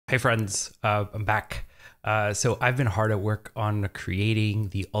Hey friends, I'm back. So I've been hard at work on creating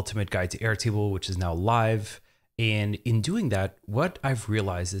the ultimate guide to Airtable, which is now live. And in doing that, what I've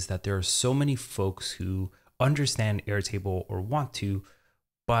realized is that there are so many folks who understand Airtable or want to,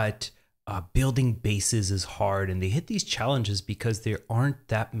 but building bases is hard, and they hit these challenges because there aren't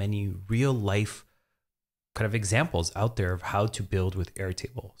that many real life kind of examples out there of how to build with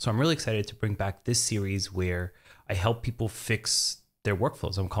Airtable. So I'm really excited to bring back this series where I help people fix their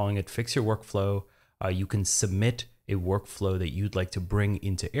workflows. I'm calling it Fix Your Workflow. You can submit a workflow that you'd like to bring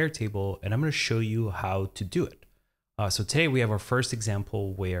into Airtable, and I'm going to show you how to do it. So today we have our first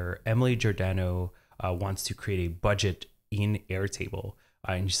example where Emily Giordano wants to create a budget in Airtable.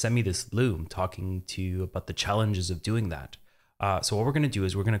 And she sent me this Loom talking to you about the challenges of doing that. So what we're going to do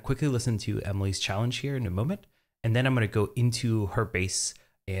is we're going to quickly listen to Emily's challenge here in a moment, and then I'm going to go into her base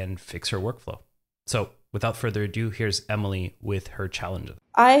and fix her workflow. So without further ado, here's Emily with her challenges.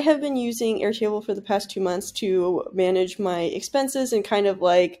 I have been using Airtable for the past 2 months to manage my expenses and kind of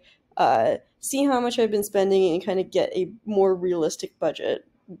like see how much I've been spending and kind of get a more realistic budget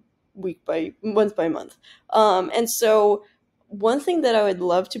month by month. And so one thing that I would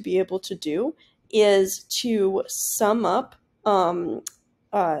love to be able to do is to sum up the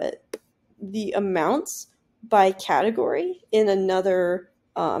amounts by category in another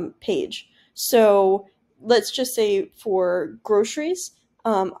page. So let's just say for groceries,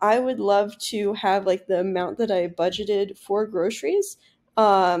 I would love to have like the amount that I budgeted for groceries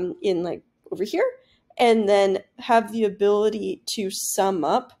in like over here, and then have the ability to sum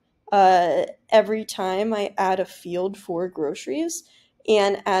up every time I add a field for groceries.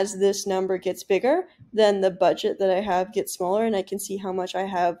 And as this number gets bigger, then the budget that I have gets smaller, and I can see how much I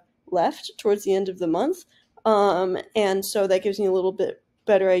have left towards the end of the month. And so that gives me a little bit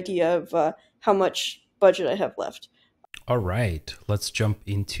better idea of how much budget I have left. All right, let's jump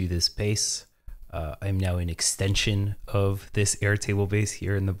into this base. I'm now an extension of this Airtable base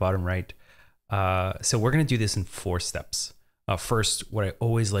here in the bottom right. So we're going to do this in 4 steps. First, what I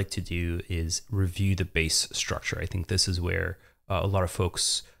always like to do is review the base structure. I think this is where a lot of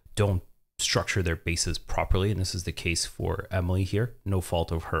folks don't structure their bases properly, and this is the case for Emily here. No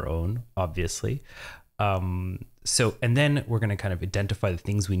fault of her own, obviously. And then we're going to kind of identify the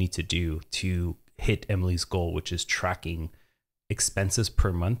things we need to do to hit Emily's goal, which is tracking expenses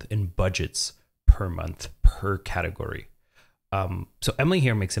per month and budgets per month per category. So Emily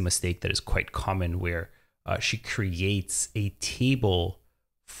here makes a mistake that is quite common where she creates a table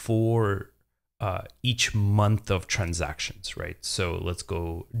for each month of transactions, right? So let's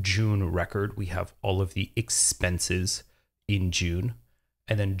go June record. We have all of the expenses in June,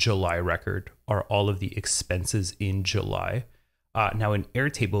 and then July record are all of the expenses in July. Now in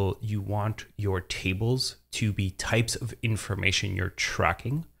Airtable, you want your tables to be types of information you're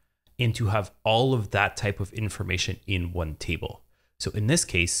tracking and to have all of that type of information in one table. So in this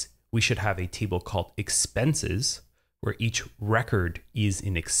case, we should have a table called expenses where each record is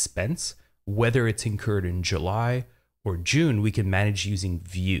an expense. Whether it's incurred in July or June, we can manage using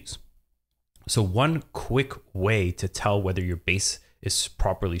views. So one quick way to tell whether your base is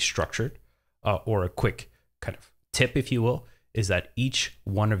properly structured, or a quick kind of tip, if you will, is that each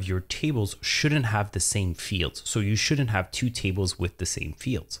one of your tables shouldn't have the same fields. So you shouldn't have 2 tables with the same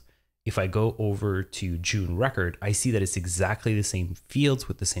fields. If I go over to June record, I see that it's exactly the same fields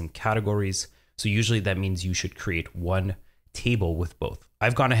with the same categories. So usually that means you should create one table with both.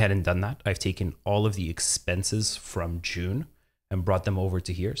 I've gone ahead and done that. I've taken all of the expenses from June and brought them over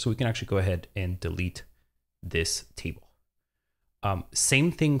to here. So we can actually go ahead and delete this table.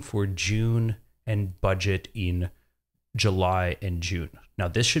 Same thing for June and budget in July and June. Now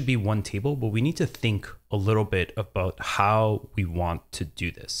this should be one table, but we need to think a little bit about how we want to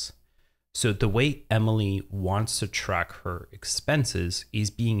do this. So the way Emily wants to track her expenses is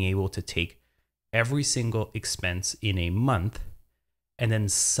being able to take every single expense in a month and then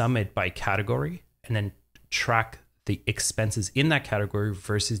sum it by category and then track the expenses in that category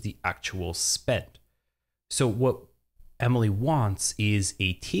versus the actual spend. So what Emily wants is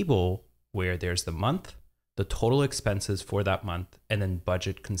a table where there's the month, the total expenses for that month, and then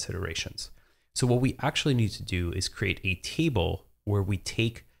budget considerations. So what we actually need to do is create a table where we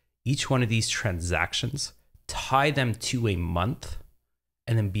take each one of these transactions, tie them to a month,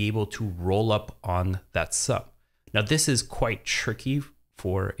 and then be able to roll up on that sum. Now, this is quite tricky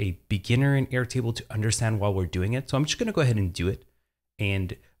for a beginner in Airtable to understand while we're doing it. So I'm just going to go ahead and do it.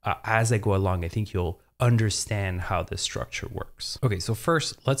 And as I go along, I think you'll understand how this structure works. Okay, so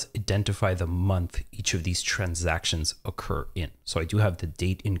first, let's identify the month each of these transactions occur in. So I do have the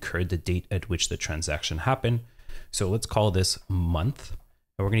date incurred, the date at which the transaction happened. So let's call this month.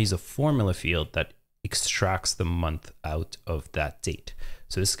 And we're going to use a formula field that extracts the month out of that date.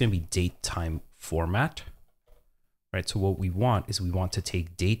 So this is going to be date time format, right? So what we want is we want to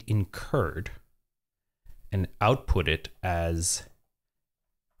take date incurred and output it as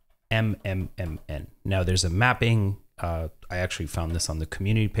MMMN. Now there's a mapping. I actually found this on the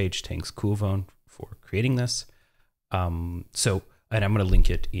community page. Thanks Coolvone for creating this. And I'm going to link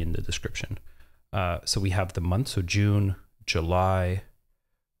it in the description. So we have the month, so June, July,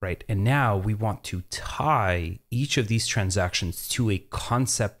 right? And now we want to tie each of these transactions to a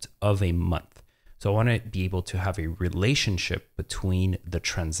concept of a month. So I want to be able to have a relationship between the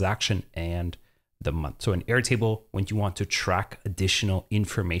transaction and the month. So in Airtable, when you want to track additional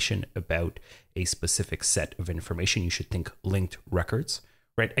information about a specific set of information, you should think linked records,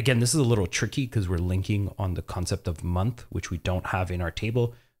 right? Again, this is a little tricky because we're linking on the concept of month, which we don't have in our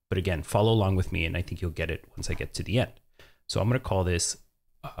table. But again, follow along with me and I think you'll get it once I get to the end. So I'm going to call this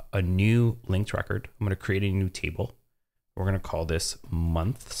a new linked record. I'm going to create a new table. We're going to call this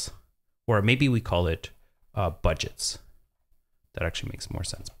months, or maybe we call it budgets. That actually makes more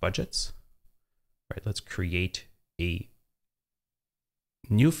sense. Budgets. Right, let's create a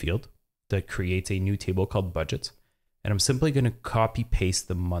new field that creates a new table called budgets. And I'm simply going to copy paste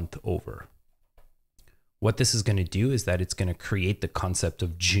the month over. What this is going to do is that it's going to create the concept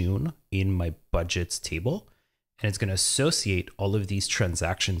of June in my budgets table. And it's going to associate all of these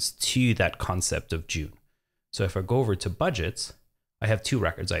transactions to that concept of June. So if I go over to budgets, I have two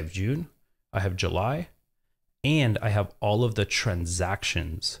records. I have June, I have July, and I have all of the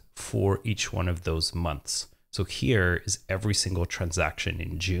transactions for each one of those months. So here is every single transaction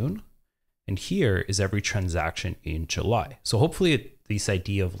in June, and here is every transaction in July. So hopefully this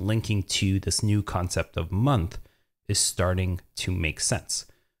idea of linking to this new concept of month is starting to make sense,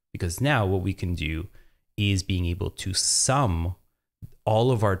 because now what we can do is being able to sum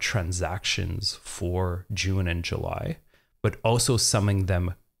all of our transactions for June and July, but also summing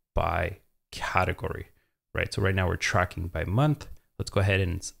them by category. Right, so right now we're tracking by month. Let's go ahead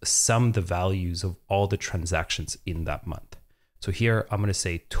and sum the values of all the transactions in that month. So here I'm going to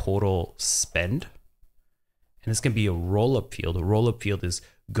say total spend, and it's going to be a roll-up field. A roll-up field is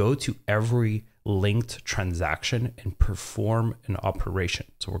go to every linked transaction and perform an operation.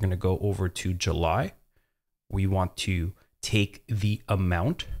 So we're going to go over to July. We want to take the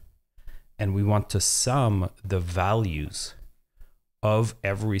amount and we want to sum the values of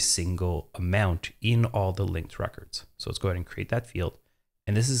every single amount in all the linked records. So let's go ahead and create that field.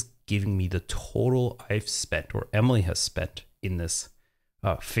 And this is giving me the total I've spent, or Emily has spent, in this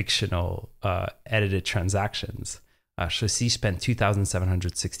fictional edited transactions. So she spent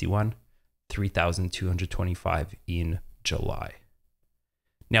 2,761, 3,225 in July.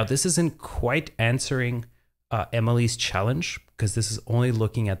 Now this isn't quite answering Emily's challenge, because this is only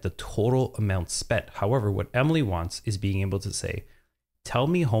looking at the total amount spent. However, what Emily wants is being able to say, tell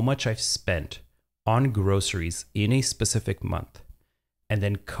me how much I've spent on groceries in a specific month, and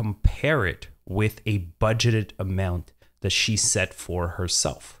then compare it with a budgeted amount that she set for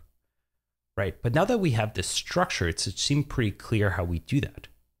herself, right? But now that we have this structure, it seems pretty clear how we do that.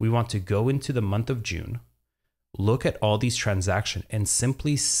 We want to go into the month of June, look at all these transactions, and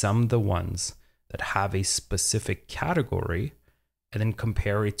simply sum the ones that have a specific category, and then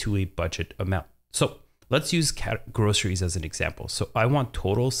compare it to a budget amount. So let's use groceries as an example. So I want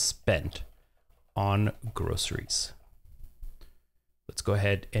total spent on groceries. Let's go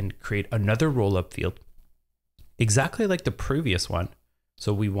ahead and create another roll-up field, exactly like the previous one.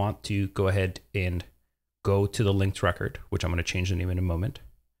 So we want to go ahead and go to the linked record, which I'm going to change the name in a moment.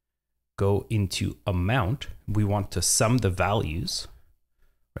 Go into amount. We want to sum the values,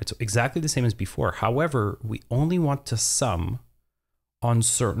 right? So exactly the same as before. However, we only want to sum on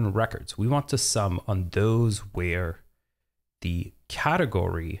certain records. We want to sum on those where the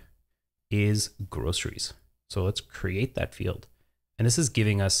category is groceries. So let's create that field. And this is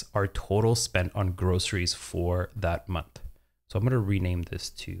giving us our total spent on groceries for that month. So I'm going to rename this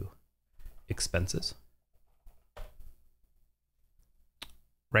to expenses.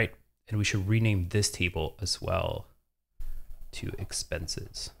 Right. And we should rename this table as well to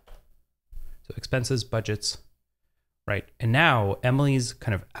expenses. So expenses, budgets. Right. And now Emily's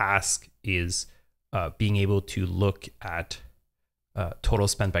kind of ask is being able to look at total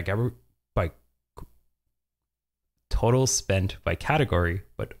spent by total spent by category,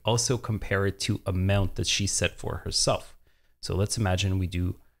 but also compare it to amount that she set for herself. So let's imagine we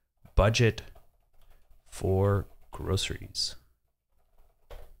do budget for groceries.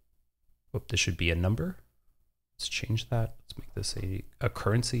 Oh, this should be a number. Let's change that. Let's make this a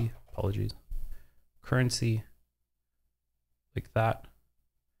currency. Apologies. Currency. Like that.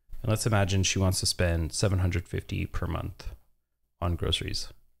 And let's imagine she wants to spend $750 per month on groceries.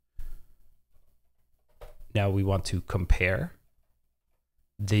 Now we want to compare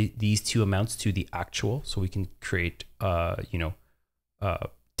these two amounts to the actual, so we can create,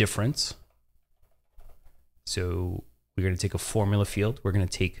 difference. So we're going to take a formula field. We're going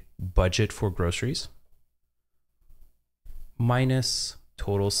to take budget for groceries minus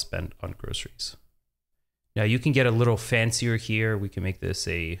total spent on groceries. Now you can get a little fancier here. We can make this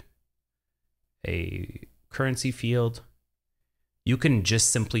a currency field. You can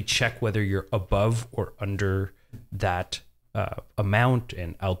just simply check whether you're above or under that amount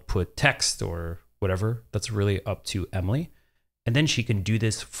and output text or whatever. That's really up to Emily. And then she can do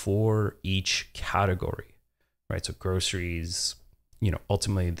this for each category, right? So groceries,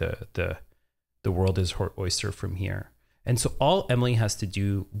 ultimately the world is her oyster from here. And so all Emily has to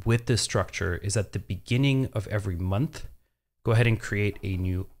do with this structure is at the beginning of every month, go ahead and create a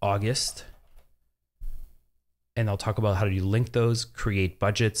new August. And I'll talk about how to link those, create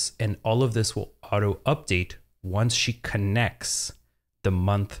budgets, and all of this will auto update once she connects the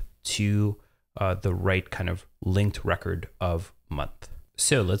month to the right kind of linked record of month.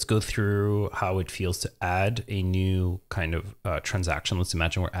 So let's go through how it feels to add a new kind of transaction. Let's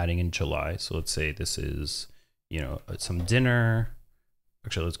imagine we're adding in July. So let's say this is, some dinner.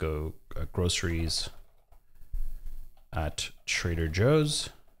 Actually, let's go groceries at Trader Joe's,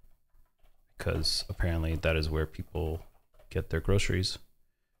 because apparently that is where people get their groceries.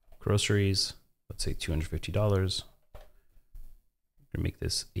 Groceries, let's say $250. We're gonna make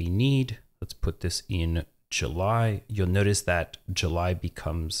this a need. Let's put this in July. You'll notice that July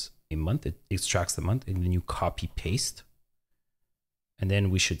becomes a month. It extracts the month, and then you copy paste. And then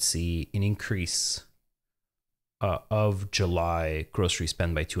we should see an increase of July grocery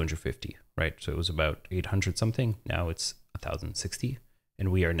spend by 250, right? So it was about 800 something. Now it's 1,060.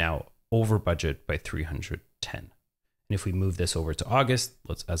 And we are now over budget by 310. And if we move this over to August,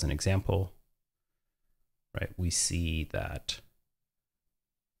 let's, as an example, right, we see that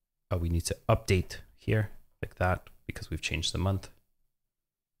we need to update here like that because we've changed the month,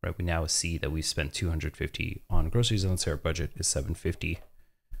 right? We now see that we spent 250 on groceries, and let's say our budget is 750.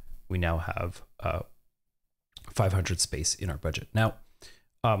 We now have 500 space in our budget. Now,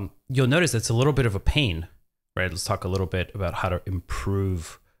 you'll notice it's a little bit of a pain, right? Let's talk a little bit about how to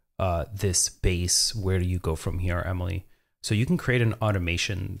improve this base. Where do you go from here, Emily? So you can create an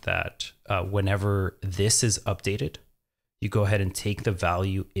automation that whenever this is updated, you go ahead and take the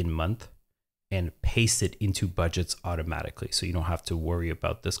value in month and paste it into budgets automatically. So you don't have to worry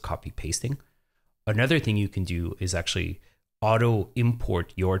about this copy pasting. Another thing you can do is actually auto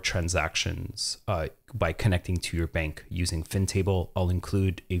import your transactions by connecting to your bank using FinTable. I'll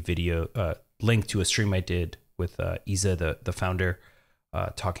include a video link to a stream I did with Isa, the founder,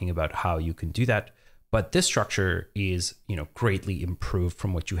 talking about how you can do that. But this structure is, greatly improved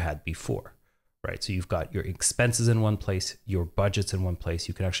from what you had before, right? So you've got your expenses in one place, your budgets in one place.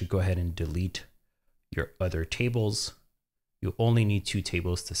 You can actually go ahead and delete your other tables. You only need 2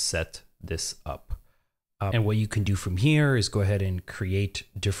 tables to set this up. And what you can do from here is go ahead and create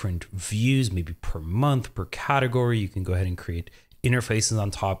different views, maybe per month, per category. You can go ahead and create interfaces on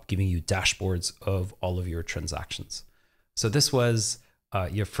top, giving you dashboards of all of your transactions. So this was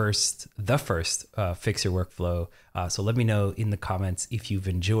the first Fix Your Workflow. So let me know in the comments if you've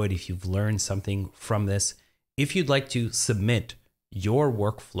enjoyed, if you've learned something from this. If you'd like to submit your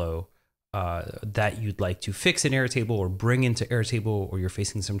workflow that you'd like to fix in Airtable or bring into Airtable, or you're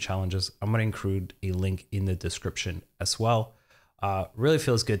facing some challenges, I'm going to include a link in the description as well. Really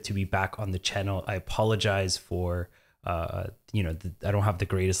feels good to be back on the channel. I apologize for, I don't have the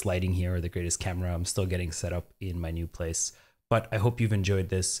greatest lighting here or the greatest camera. I'm still getting set up in my new place, but I hope you've enjoyed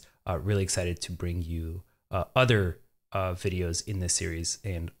this. Really excited to bring you other videos in this series,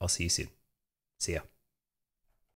 and I'll see you soon. See ya.